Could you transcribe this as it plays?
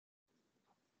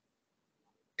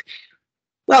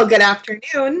Well, good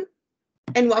afternoon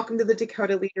and welcome to the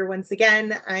Dakota Leader once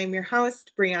again. I'm your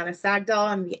host, Brianna Sagdahl.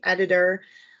 I'm the editor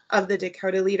of the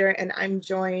Dakota Leader, and I'm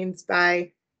joined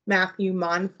by Matthew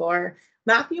Monfort.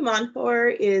 Matthew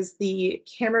Monfort is the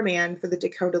cameraman for the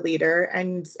Dakota Leader,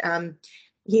 and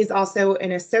he's also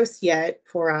an associate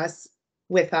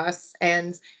with us,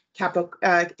 and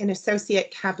an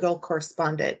associate capital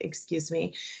correspondent, excuse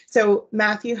me. So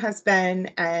Matthew has been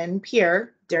an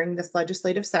peer during this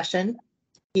legislative session.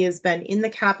 He has been in the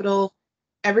Capitol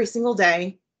every single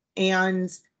day, and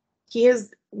he is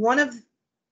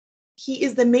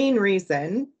the main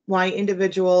reason why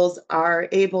individuals are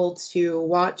able to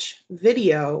watch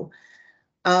video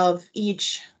of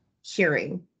each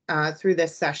hearing through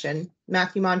this session.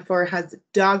 Matthew Monfort has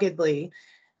doggedly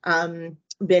been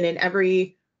in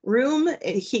every room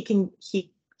he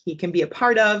can be a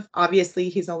part of. Obviously,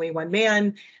 he's only one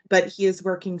man, but he is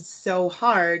working so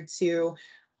hard to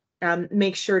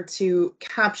make sure to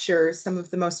capture some of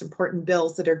the most important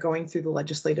bills that are going through the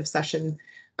legislative session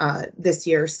this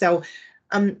year. So,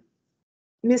 Mr.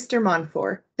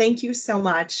 Monfort, thank you so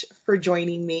much for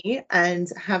joining me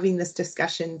and having this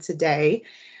discussion today.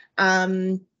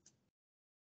 I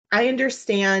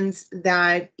understand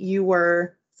that you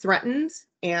were threatened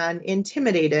and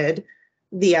intimidated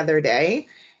the other day,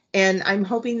 and I'm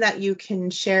hoping that you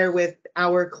can share with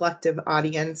our collective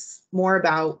audience more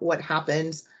about what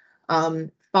happened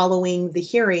following the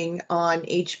hearing on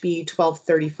HB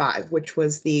 1235, which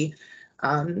was the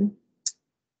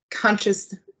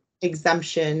conscious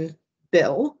exemption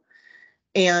bill.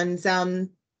 And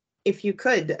if you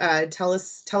could tell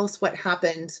us what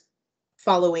happened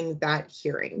following that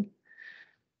hearing.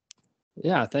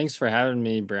 Yeah, thanks for having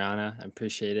me, Brianna. I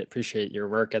appreciate it. Appreciate your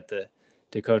work at the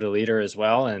Dakota Leader as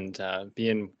well, and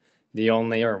being the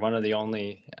only or one of the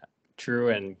only true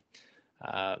and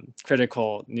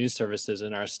critical news services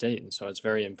in our state. And so it's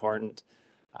very important.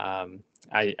 I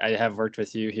have worked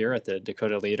with you here at the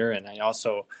Dakota Leader, and I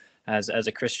also, as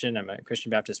a Christian, I'm a Christian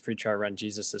Baptist preacher. I run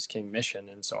Jesus is King mission.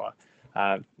 And so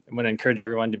I want to encourage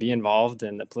everyone to be involved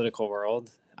in the political world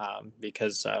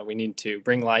because we need to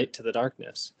bring light to the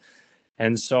darkness.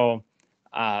 And so,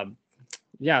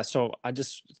 so I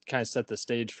just kind of set the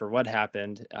stage for what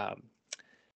happened.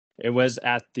 It was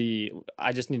I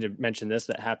just need to mention this,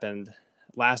 that happened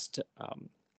last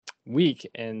week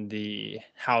in the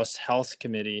House Health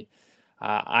Committee.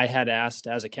 I had asked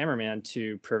as a cameraman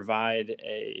to provide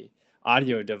a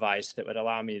audio device that would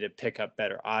allow me to pick up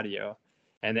better audio.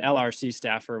 And the LRC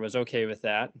staffer was okay with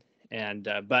that. And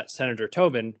but Senator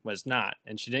Tobin was not,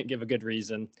 and she didn't give a good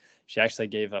reason. She actually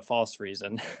gave a false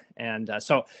reason. And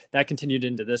so that continued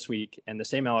into this week. And the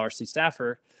same LRC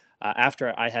staffer,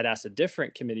 after I had asked a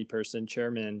different committee person,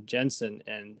 Chairman Jensen,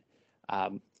 and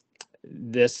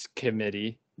this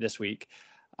committee this week,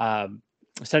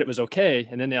 said it was okay.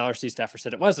 And then the LRC staffer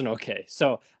said it wasn't okay.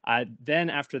 So then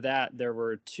after that, there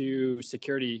were two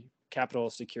Capitol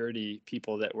security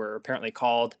people that were apparently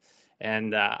called.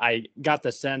 And I got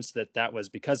the sense that that was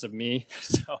because of me.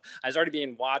 So I was already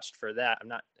being watched for that. I'm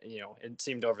not, it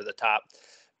seemed over the top.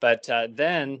 But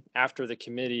then after the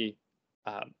committee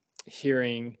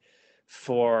hearing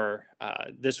for,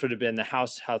 this would have been the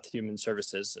House Health Human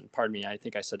Services, and pardon me, I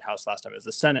think I said House last time. It was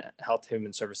the Senate Health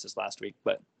Human Services last week,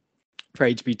 but for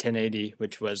HB 1080,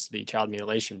 which was the child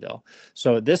mutilation bill.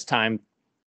 So this time,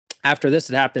 after this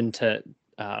had happened to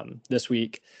this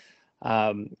week,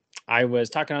 I was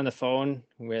talking on the phone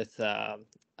with a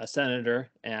senator,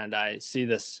 and I see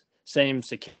this same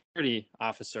security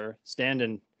officer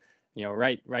standing,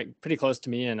 right pretty close to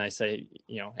me. And I say,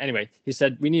 anyway, he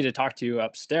said, we need to talk to you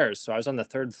upstairs. So I was on the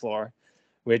third floor,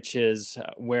 which is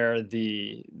where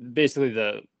basically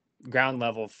the ground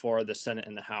level for the Senate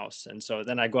and the House. And so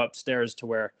then I go upstairs to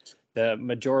where the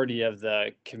majority of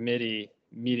the committee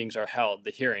meetings are held,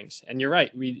 the hearings. And you're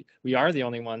right, we are the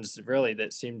only ones really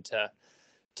that seem to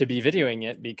be videoing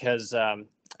it, because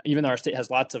even though our state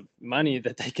has lots of money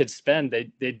that they could spend,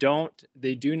 they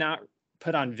do not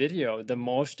put on video the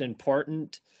most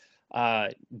important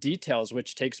details,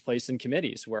 which takes place in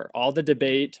committees, where all the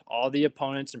debate, all the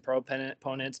opponents and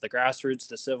pro-opponents, the grassroots,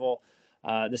 the civil,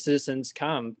 the citizens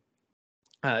come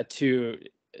to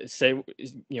say,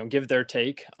 give their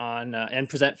take on and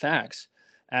present facts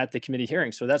at the committee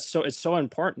hearing. So it's so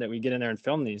important that we get in there and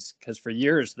film these, because for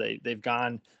years they've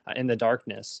gone in the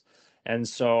darkness. And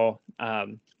so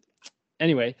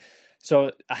anyway,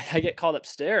 so I get called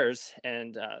upstairs,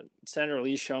 and Senator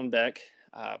Lee Schoenbeck,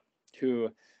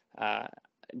 who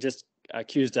just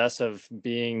accused us of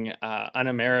being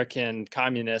un-American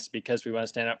communists because we want to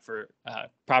stand up for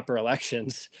proper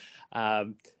elections,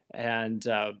 and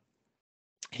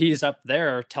he's up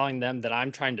there telling them that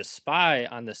I'm trying to spy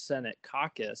on the Senate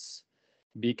caucus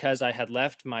because I had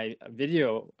left my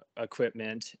video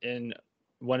equipment in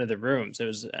one of the rooms. It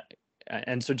was,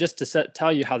 and so just to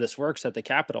tell you how this works at the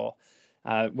Capitol,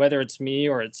 whether it's me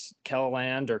or it's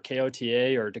Kelland or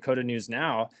KOTA or Dakota News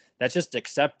Now, that's just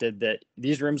accepted that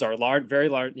these rooms are large, very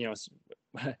large. You know,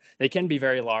 they can be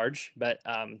very large, but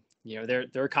you know,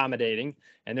 they're accommodating,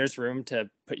 and there's room to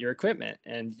put your equipment.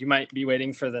 And you might be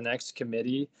waiting for the next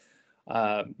committee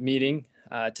meeting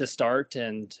to start,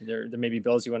 and there may be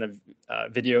bills you want to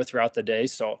video throughout the day.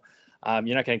 So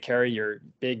you're not going to carry your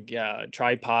big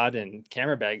tripod and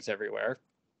camera bags everywhere,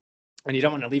 and you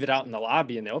don't want to leave it out in the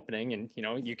lobby in the opening, and you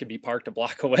know, you could be parked a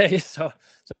block away. So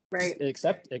Right.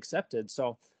 accepted.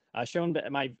 So I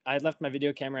left my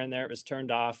video camera in there. It was turned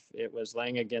off. It was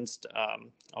laying against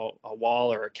a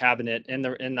wall or a cabinet in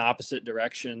the opposite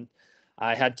direction.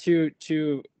 I had two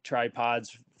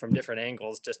tripods from different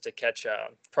angles just to catch a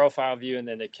profile view and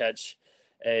then to catch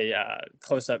a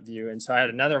close-up view. And so I had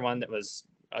another one that was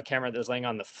a camera that was laying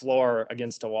on the floor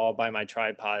against a wall by my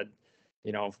tripod,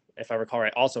 you know, if I recall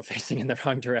right, also facing in the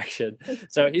wrong direction.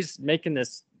 So he's making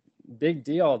this big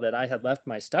deal that I had left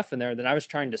my stuff in there, that I was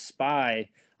trying to spy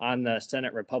on the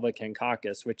Senate Republican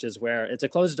caucus, which is where it's a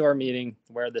closed door meeting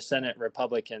where the Senate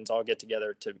Republicans all get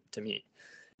together to meet.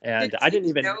 And I didn't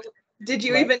even know, did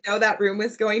you even know that room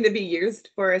was going to be used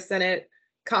for a Senate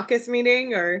caucus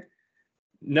meeting? Or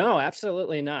no,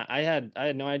 absolutely not. I had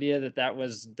no idea that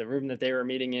was the room that they were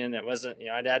meeting in. It wasn't, you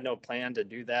know, I had no plan to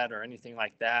do that or anything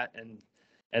like that.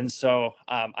 And so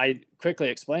I quickly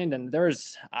explained, and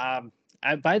there's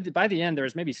by the end, there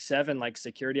was maybe 7 like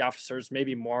security officers,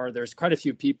 maybe more. There's quite a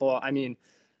few people. I mean,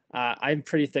 I'm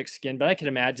pretty thick-skinned, but I can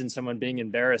imagine someone being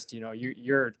embarrassed. You know,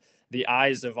 you're the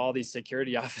eyes of all these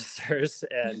security officers,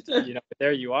 and you know,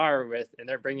 there you are and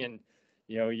they're bringing,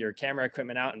 you know, your camera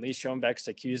equipment out, and Lee Schoenbeck's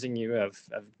accusing you of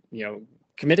you know,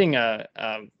 committing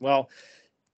well,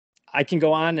 I can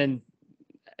go on and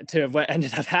to what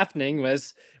ended up happening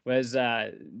was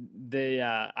I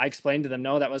explained to them,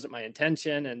 no, that wasn't my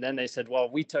intention. And then they said,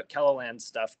 well, we took Kelland's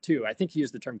stuff too. I think he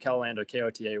used the term Kelland or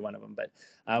KOTA, one of them, but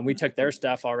we took their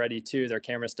stuff already too, their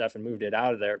camera stuff, and moved it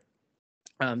out of there.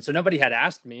 So nobody had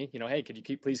asked me, you know, hey, could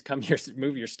you please come here,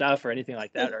 move your stuff or anything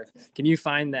like that? Or can you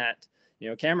find that, you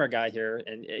know, camera guy here?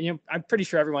 And, you know, I'm pretty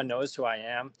sure everyone knows who I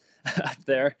am up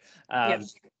there.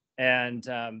 yes. And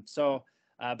so,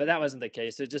 but that wasn't the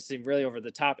case. It just seemed really over the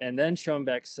top. And then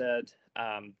Schoenbeck said,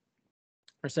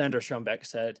 or Senator Schoenbeck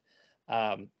said,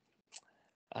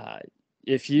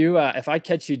 if I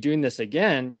catch you doing this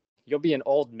again, you'll be an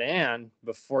old man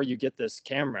before you get this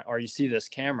camera or you see this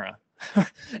camera.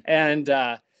 And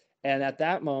at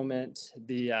that moment,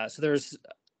 so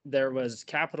there was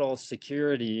Capitol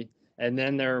security, and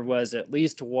then there was at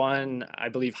least one, I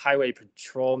believe, highway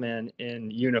patrolman in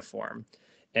uniform.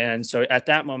 And so at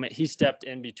that moment, he stepped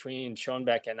in between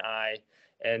Schoenbeck and I,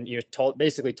 and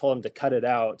basically told him to cut it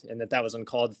out and that was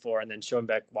uncalled for. And then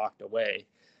Schoenbeck walked away.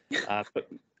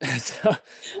 So,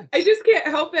 I just can't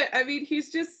help it. I mean,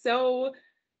 he's so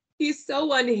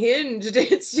unhinged.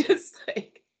 It's just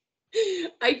like,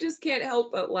 I just can't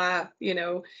help but laugh, you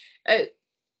know. I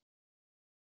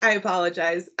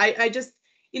apologize. I just,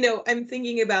 you know, I'm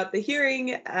thinking about the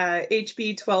hearing,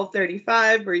 HB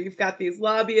 1235, where you've got these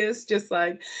lobbyists just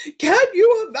like, can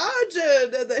you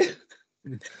imagine?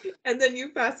 And then you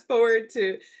fast forward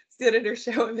to Senator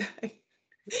Schoenbeck,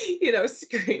 you know,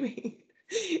 screaming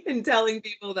and telling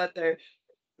people that they're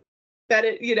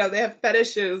you know, they have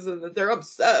fetishes and that they're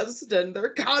obsessed and they're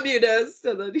communists,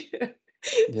 and then, you know,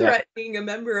 threatening a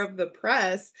member of the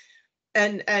press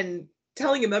and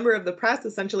telling a member of the press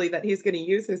essentially that he's going to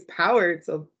use his power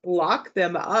to lock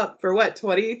them up for what,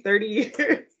 20, 30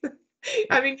 years.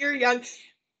 I mean, you're young,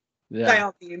 by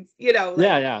all means, you know,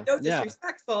 like, no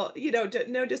disrespectful, you know,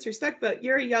 no disrespect, but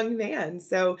you're a young man.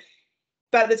 So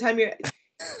by the time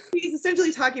he's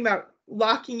essentially talking about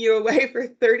locking you away for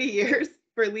 30 years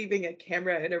for leaving a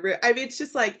camera in a room. I mean, it's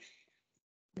just like,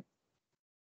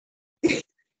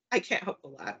 I can't help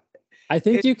but laugh. I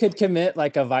think you could commit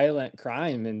like a violent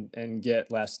crime and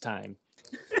get less time.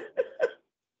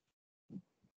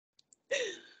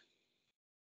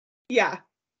 Yeah.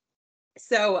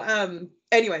 So,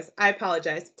 anyways, I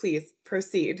apologize. Please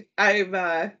proceed.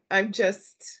 I'm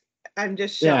just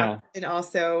shocked and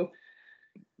also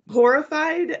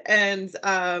horrified and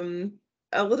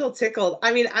a little tickled.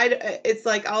 I mean, it's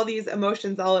like all these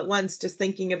emotions all at once, just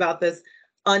thinking about this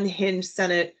unhinged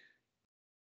Senate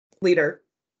leader.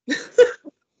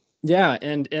 Yeah,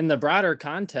 and in the broader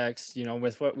context,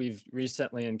 with what we've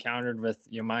recently encountered with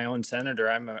my own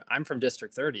senator, I'm from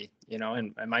District 30,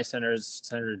 and my senator is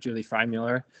Senator Julie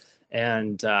Freimüller,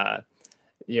 and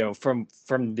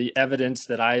from the evidence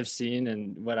that I've seen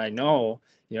and what I know,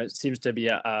 it seems to be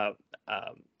a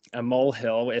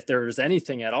molehill, if there was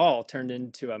anything at all, turned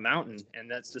into a mountain, and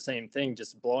that's the same thing,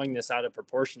 just blowing this out of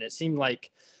proportion. It seemed like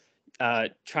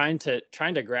trying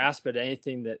to grasp at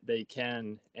anything that they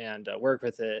can and work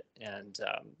with it. And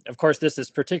of course, this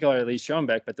is particularly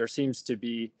Schoenbeck, but there seems to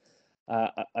be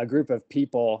a group of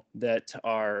people that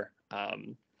are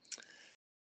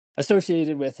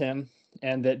associated with him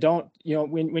and that don't,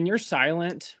 when you're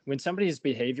silent, when somebody's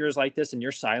behavior is like this and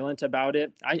you're silent about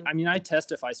it, I mean, I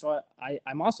testify. So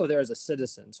I'm also there as a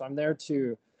citizen. So I'm there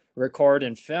to record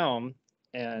and film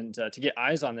and to get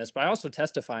eyes on this, but I also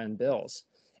testify on bills.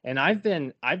 And I've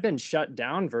been shut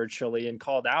down virtually and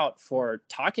called out for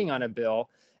talking on a bill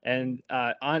and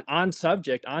on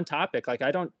subject, on topic. Like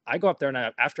I go up there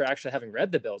and after actually having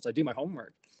read the bills, I do my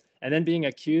homework, and then being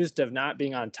accused of not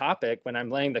being on topic when I'm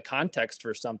laying the context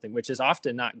for something, which is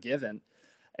often not given.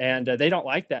 And they don't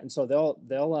like that. And so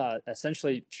they'll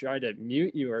essentially try to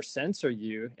mute you or censor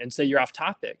you and say you're off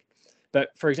topic. But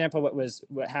for example,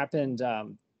 what happened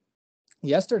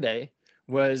yesterday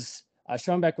was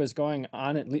Schoenbeck was going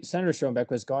on, Senator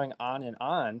Schoenbeck was going on and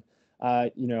on,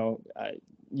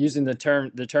 using the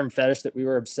term fetish, that we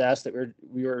were obsessed, that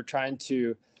we were trying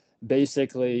to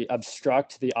basically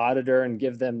obstruct the auditor and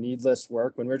give them needless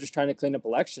work when we're just trying to clean up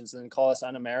elections, and then call us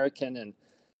un-American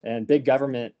and big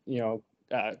government,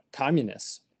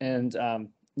 communists. And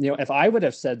if I would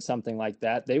have said something like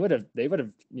that, they would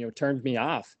have turned me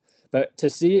off. But to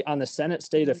see on the Senate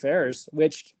State Affairs,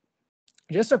 which,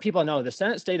 just so people know, the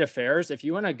Senate State Affairs, if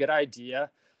you want a good idea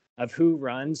of who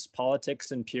runs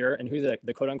politics in Pierre and who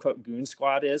the quote unquote goon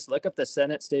squad is, look up the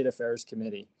Senate State Affairs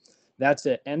Committee. That's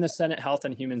it. And the Senate Health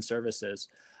and Human Services.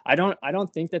 I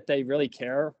don't think that they really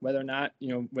care whether or not,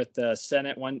 with the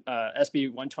Senate SB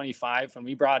 125, when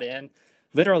we brought in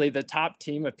literally the top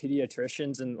team of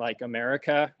pediatricians in like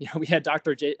America, we had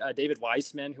Dr. David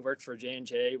Weissman, who worked for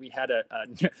J&J. We had a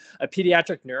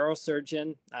pediatric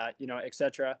neurosurgeon, et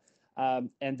cetera.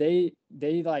 And they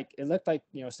like, it looked like,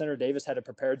 Senator Davis had a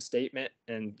prepared statement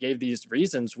and gave these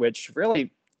reasons, which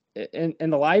really, in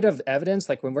the light of evidence,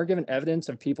 like when we're given evidence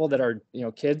of people that are,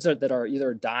 kids that are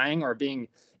either dying or being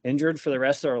injured for the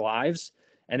rest of their lives,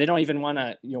 and they don't even want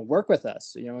to, work with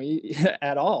us,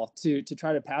 at all to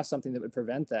try to pass something that would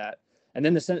prevent that. And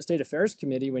then the Senate State Affairs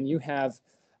Committee, when you have,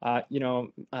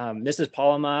 Mrs.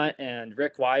 Palama and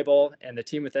Rick Weibel and the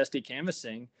team with SD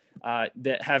Canvassing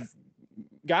that have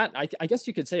got, I guess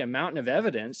you could say, a mountain of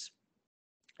evidence,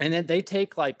 and then they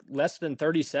take like less than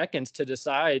 30 seconds to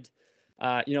decide.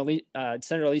 Senator Lee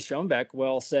Schoenbeck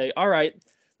will say, all right,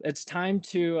 it's time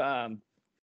to,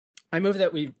 I move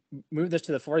that we move this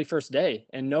to the 41st day,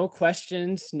 and no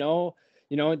questions, no,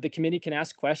 the committee can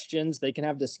ask questions, they can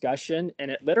have discussion,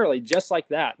 and it literally just like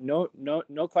that,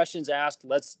 no questions asked,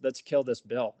 let's kill this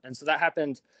bill. And so that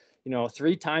happened,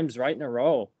 3 times right in a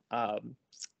row.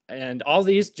 And all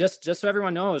these, just so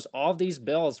everyone knows, all these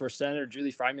bills were Senator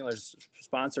Julie Freimüller's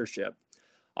sponsorship.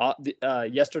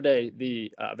 Yesterday,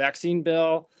 the vaccine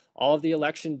bill, all of the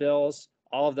election bills,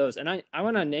 all of those. And I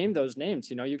want to name those names.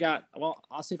 You got, well,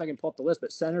 I'll see if I can pull up the list,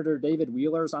 but Senator David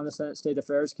Wheeler's on the Senate State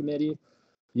Affairs Committee.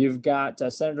 You've got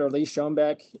Senator Lee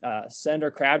Schoenbeck,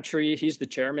 Senator Crabtree, he's the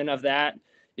chairman of that.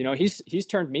 He's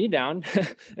turned me down.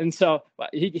 And so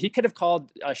he could have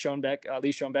called Lee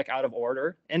Schoenbeck out of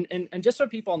order. And just so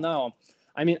people know,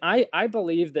 I mean, I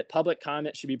believe that public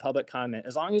comment should be public comment.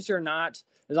 As long as you're not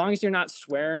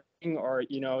swearing or,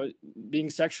 being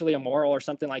sexually immoral or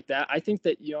something like that, I think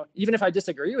that, even if I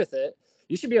disagree with it,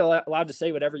 you should be allowed to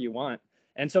say whatever you want.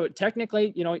 And so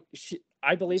technically,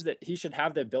 I believe that he should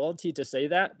have the ability to say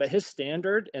that, but his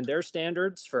standard and their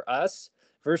standards for us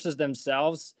versus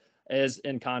themselves is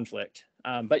in conflict.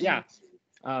 But yeah,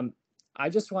 I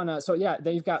just want to, so yeah,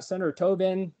 they've got Senator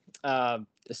Tobin,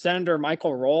 Senator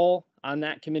Michael Roll on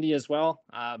that committee as well,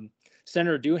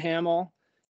 Senator Duhamel,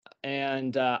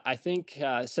 and I think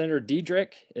Senator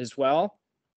Diedrich as well.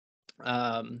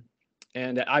 And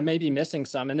I may be missing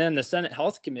some. And then the Senate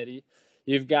Health Committee,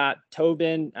 you've got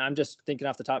Tobin, I'm just thinking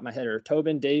off the top of my head, or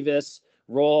Tobin, Davis,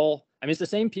 Roll. I mean, it's the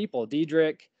same people,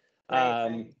 Diedrich,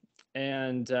 right.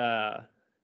 And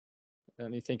let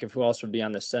me think of who else would be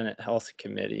on the Senate Health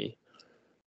Committee.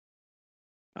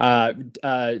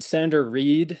 Senator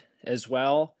Reed as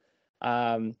well.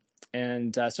 So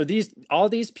all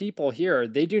these people here,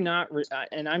 they do not,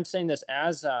 and I'm saying this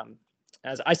as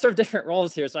as I serve different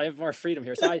roles here, so I have more freedom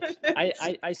here. So I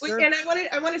serve. And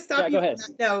I want to stop Yeah, you go on ahead.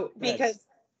 that note, because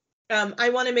I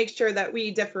want to make sure that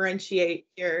we differentiate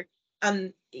here.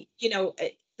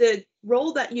 The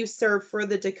role that you serve for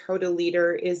the Dakota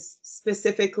Leader is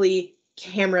specifically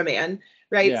cameraman,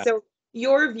 right? Yeah. So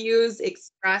your views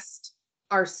expressed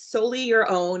are solely your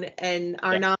own and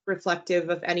are Yeah. not reflective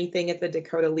of anything at the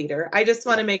Dakota Leader. I just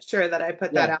want to make sure that I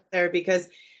put that out there, because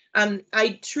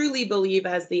I truly believe,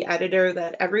 as the editor,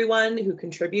 that everyone who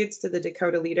contributes to the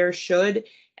Dakota Leader should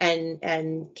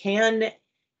and can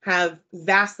have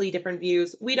vastly different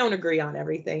views. We don't agree on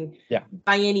everything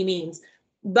by any means,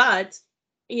 but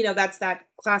that's that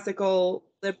classical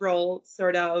liberal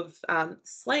sort of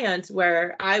slant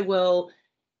where I will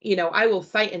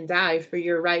fight and die for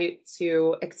your right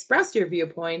to express your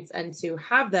viewpoints and to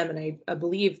have them, and I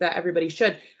believe that everybody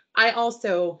should. I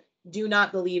also do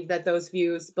not believe that those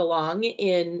views belong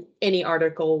in any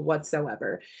article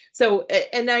whatsoever. So,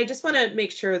 and I just want to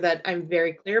make sure that I'm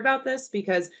very clear about this,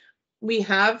 because we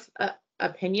have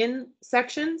opinion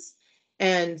sections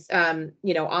and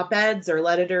op-eds or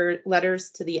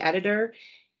letters to the editor.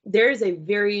 There is a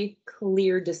very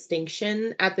clear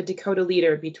distinction at the Dakota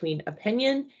Leader between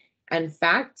opinion and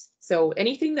fact. So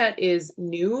anything that is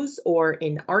news or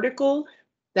an article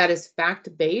that is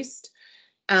fact-based,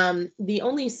 the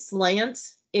only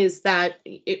slant is that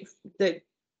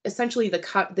essentially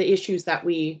the issues that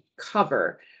we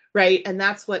cover, right? And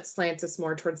that's what slants us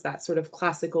more towards that sort of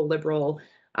classical liberal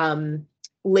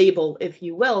label, if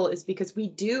you will, is because we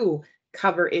do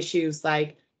cover issues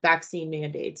like vaccine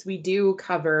mandates. We do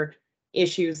cover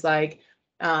issues like,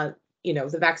 the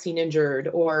vaccine injured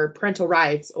or parental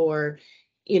rights or,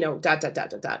 dot, dot, dot,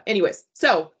 dot, dot. Anyways,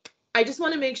 so I just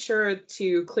want to make sure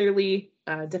to clearly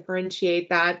differentiate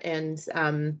that and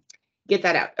get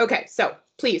that out. Okay, so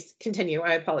please continue.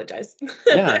 I apologize.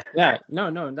 Yeah.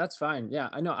 No, that's fine. Yeah,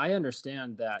 I know. I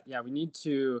understand that. Yeah, we need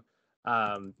to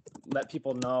let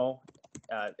people know,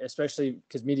 especially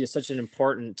because media is such an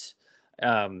important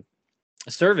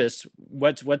service.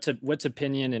 What's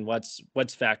opinion and what's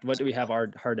fact? What do we have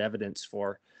hard evidence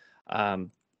for?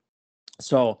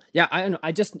 So yeah,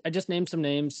 I just named some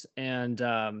names, and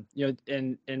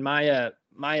in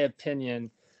my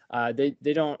opinion,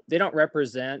 they don't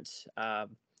represent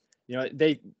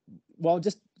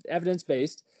just evidence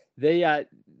based. They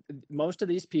most of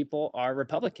these people are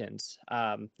Republicans.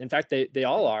 In fact, they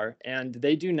all are, and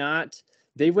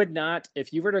they would not,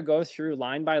 if you were to go through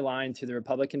line by line through the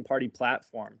Republican Party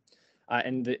platform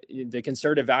and the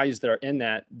conservative values that are in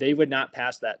that, they would not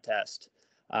pass that test.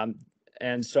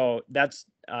 And so that's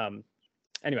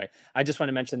anyway, I just want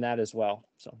to mention that as well.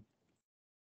 So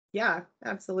yeah,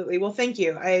 absolutely. Well, thank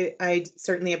you. I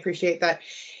certainly appreciate that.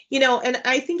 And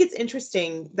I think it's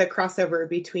interesting, the crossover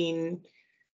between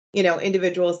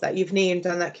individuals that you've named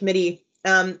on that committee.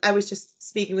 I was just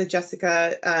speaking with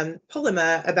Jessica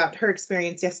Polima about her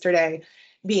experience yesterday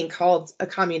being called a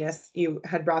communist. You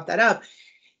had brought that up.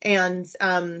 And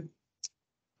I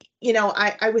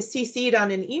was CC'd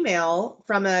on an email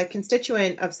from a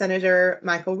constituent of Senator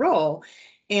Michael Roll,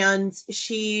 and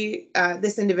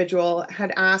this individual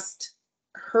had asked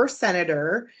her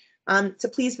senator to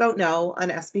please vote no on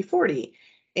SB 40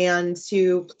 and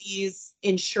to please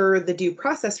ensure the due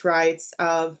process rights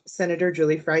of Senator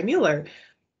Julie Frye-Mueller,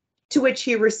 to which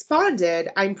he responded,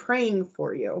 "I'm praying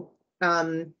for you."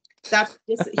 I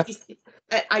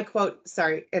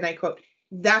quote,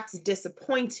 "That's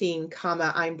disappointing,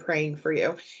 comma, I'm praying for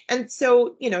you." And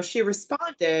so, she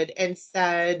responded and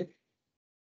said,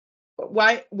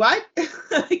 "Why, what?"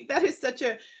 Like, that is such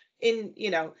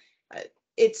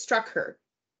it struck her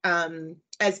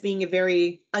as being a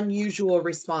very unusual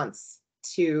response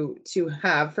to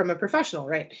have from a professional,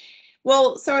 right?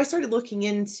 Well, so I started looking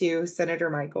into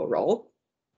Senator Michael Roll,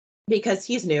 because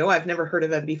he's new. I've never heard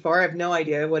of him before. I have no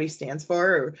idea what he stands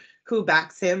for or who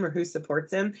backs him or who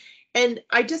supports him. And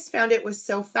I just found it was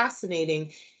so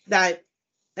fascinating that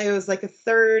it was like a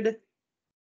third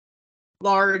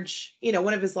large,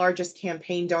 one of his largest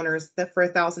campaign donors, that for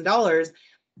 $1,000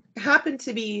 happened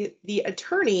to be the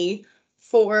attorney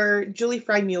for Julie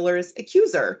Frye-Mueller's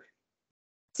accuser.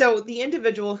 So the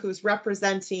individual who's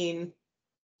representing,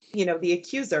 the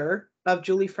accuser of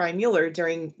Julie Frye-Mueller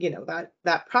during,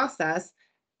 that process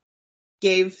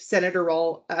gave Senator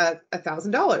Roll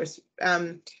 $1,000.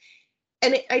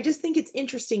 I just think it's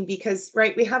interesting because,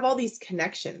 right, we have all these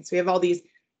connections. We have all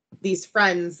these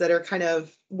friends that are kind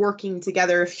of working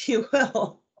together, if you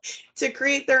will, to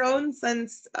create their own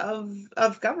sense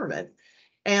of government.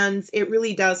 And it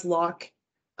really does lock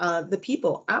the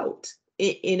people out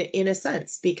in a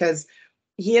sense, because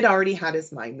he had already had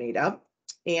his mind made up.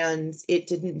 and it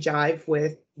didn't jive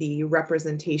with the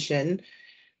representation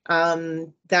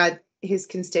that his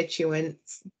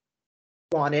constituents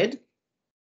wanted.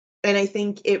 And I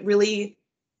think it really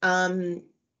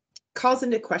calls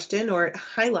into question or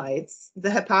highlights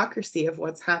the hypocrisy of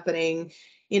what's happening,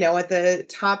 at the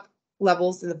top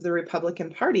levels of the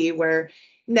Republican Party, where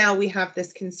now we have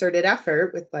this concerted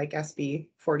effort with like SB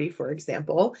 40, for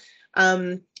example,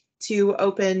 to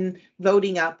open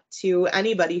voting up to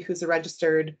anybody who's a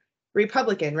registered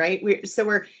Republican, right?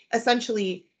 We're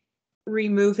essentially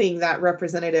removing that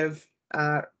representative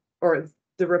or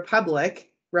the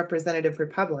representative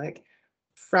republic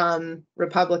from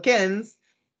Republicans.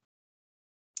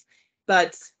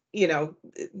 But,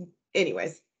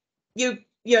 anyways, you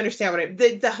understand what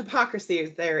the hypocrisy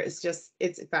is there. It's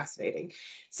fascinating.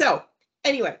 So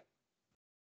anyway,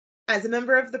 as a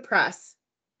member of the press,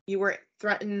 you were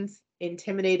threatened,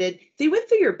 intimidated. They went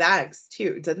through your bags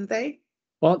too, didn't they?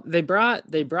 Well, they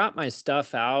brought my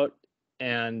stuff out,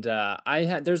 and I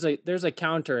had there's a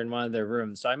counter in one of their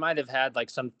rooms, so I might have had like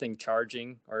something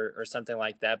charging or something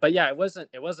like that. But yeah, it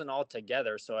wasn't all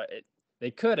together, so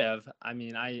they could have. I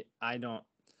mean, I don't.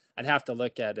 I'd have to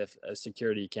look at if a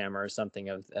security camera or something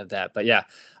of that. But yeah,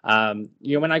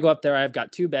 when I go up there, I've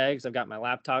got 2 bags. I've got my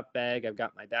laptop bag, I've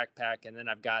got my backpack, and then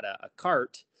I've got a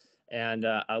cart and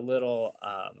a little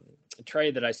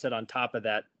tray that I sit on top of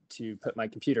that to put my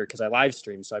computer, because I live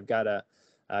stream. So I've got a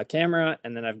camera,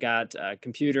 and then I've got a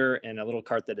computer and a little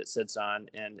cart that it sits on.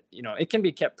 And, it can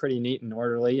be kept pretty neat and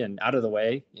orderly and out of the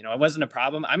way. It wasn't a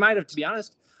problem. I might have, to be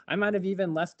honest, I might have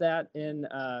even left that in,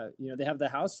 they have the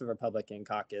House Republican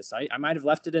caucus. I might have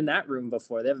left it in that room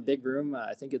before. They have a big room.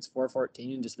 I think it's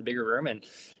 414, just a bigger room. And,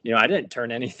 I didn't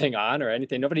turn anything on or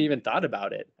anything. Nobody even thought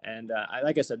about it. And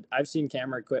like I said, I've seen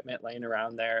camera equipment laying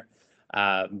around there.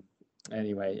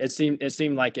 Anyway, it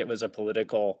seemed like it was a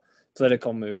political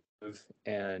move.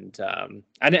 And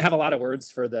I didn't have a lot of words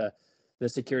for the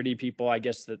security people. I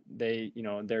guess that they,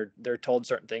 they're told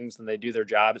certain things and they do their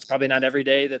job. It's probably not every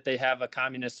day that they have a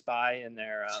communist spy in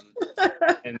their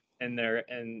in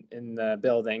the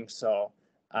building. So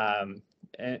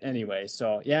anyway,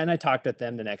 so yeah, and I talked with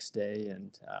them the next day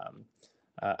and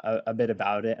a bit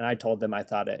about it, and I told them I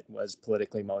thought it was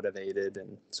politically motivated,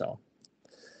 and so.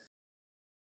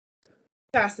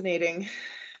 Fascinating.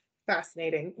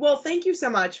 Well, thank you so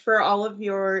much for all of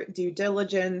your due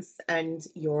diligence and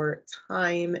your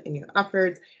time and your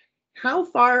efforts. How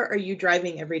far are you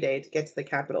driving every day to get to the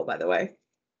Capitol, by the way?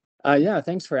 Yeah,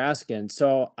 thanks for asking.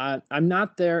 So I'm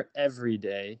not there every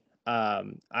day. I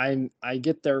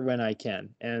get there when I can,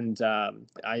 and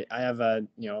I have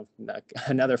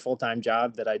another full-time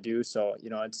job that I do. So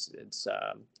it's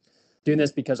doing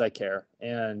this because I care,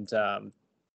 and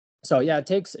so yeah, it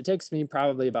takes me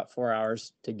probably about 4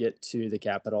 hours to get to the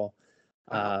Capitol.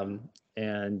 Wow.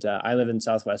 And I live in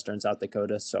southwestern South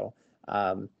Dakota, so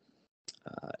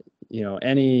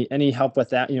any help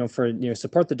with that, for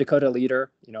support the Dakota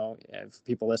Leader. If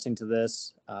people listening to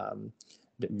this,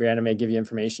 Brianna may give you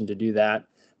information to do that.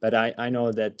 But I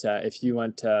know that if you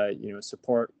want to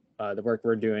support the work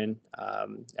we're doing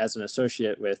as an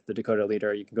associate with the Dakota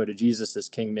Leader, you can go to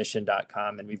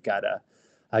jesusiskingmission.com, and we've got a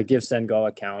Give, Send, Go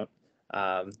account.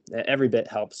 Every bit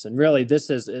helps. And really, this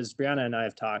is, as Brianna and I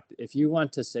have talked, if you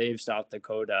want to save South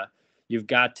Dakota, you've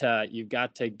got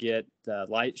to get the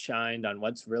light shined on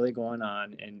what's really going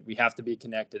on, and we have to be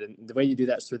connected. And the way you do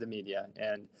that is through the media.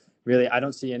 And really, I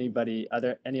don't see any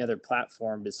other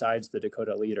platform besides the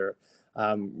Dakota Leader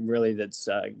really that's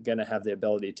going to have the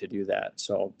ability to do that.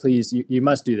 So please, you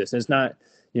must do this. It's not.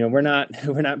 We're not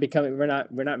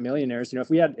millionaires. If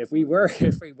we were,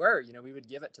 we would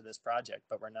give it to this project,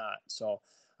 but we're not. So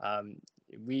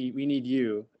we need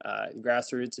you,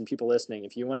 grassroots and people listening.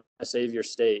 If you want to save your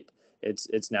state,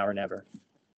 it's now or never.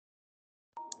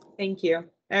 Thank you.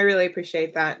 I really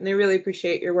appreciate that. And I really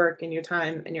appreciate your work and your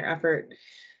time and your effort.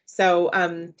 So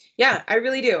yeah, I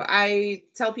really do. I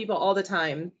tell people all the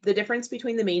time, the difference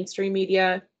between the mainstream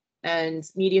media and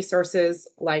media sources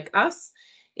like us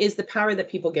is the power that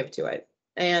people give to it.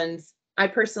 And I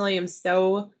personally am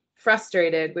so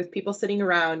frustrated with people sitting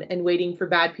around and waiting for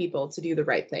bad people to do the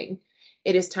right thing.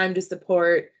 It is time to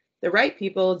support the right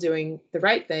people doing the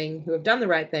right thing, who have done the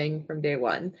right thing from day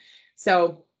one.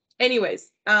 So anyways,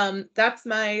 that's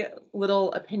my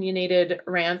little opinionated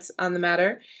rant on the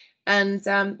matter. And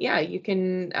yeah, you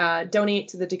can donate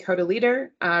to the Dakota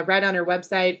Leader right on our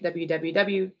website,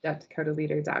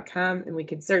 www.dakotaleader.com, and we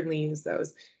could certainly use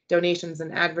those donations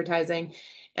and advertising.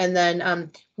 And then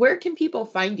where can people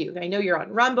find you? I know you're on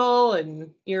Rumble and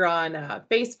you're on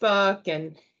Facebook.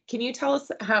 And can you tell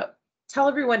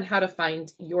everyone how to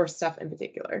find your stuff in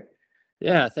particular?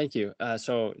 Yeah, thank you.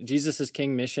 So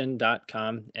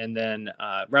jesusiskingmission.com, and then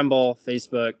Rumble,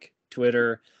 Facebook,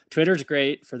 Twitter. Twitter's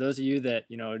great for those of you that,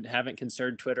 haven't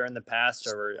considered Twitter in the past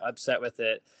or were upset with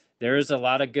it. There's a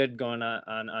lot of good going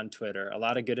on Twitter, a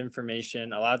lot of good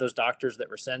information. A lot of those doctors that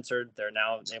were censored, they're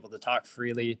now able to talk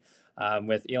freely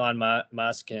with Elon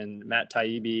Musk and Matt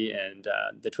Taibbi and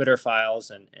the Twitter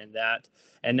files and that.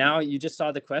 And now you just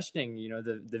saw the questioning,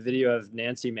 the video of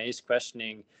Nancy Mace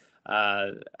questioning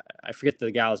I forget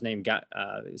the gal's name.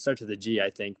 It starts with a G, I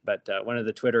think, but one of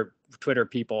the Twitter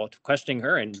people questioning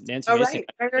her, and Nancy Oh, Mason.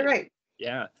 right.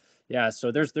 Yeah, yeah.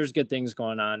 So there's good things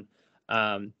going on,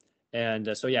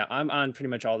 and so yeah, I'm on pretty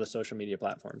much all the social media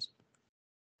platforms.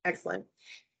 Excellent.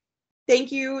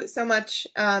 Thank you so much,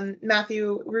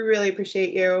 Matthew. We really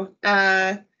appreciate you.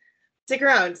 Stick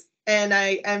around, and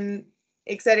I am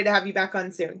excited to have you back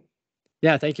on soon.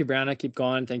 Yeah, thank you, Brianna. Keep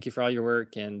going. Thank you for all your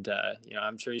work, and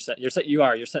I'm sure you're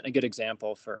setting a good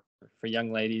example for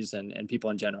young ladies and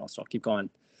people in general. So keep going.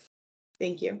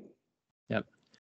 Thank you.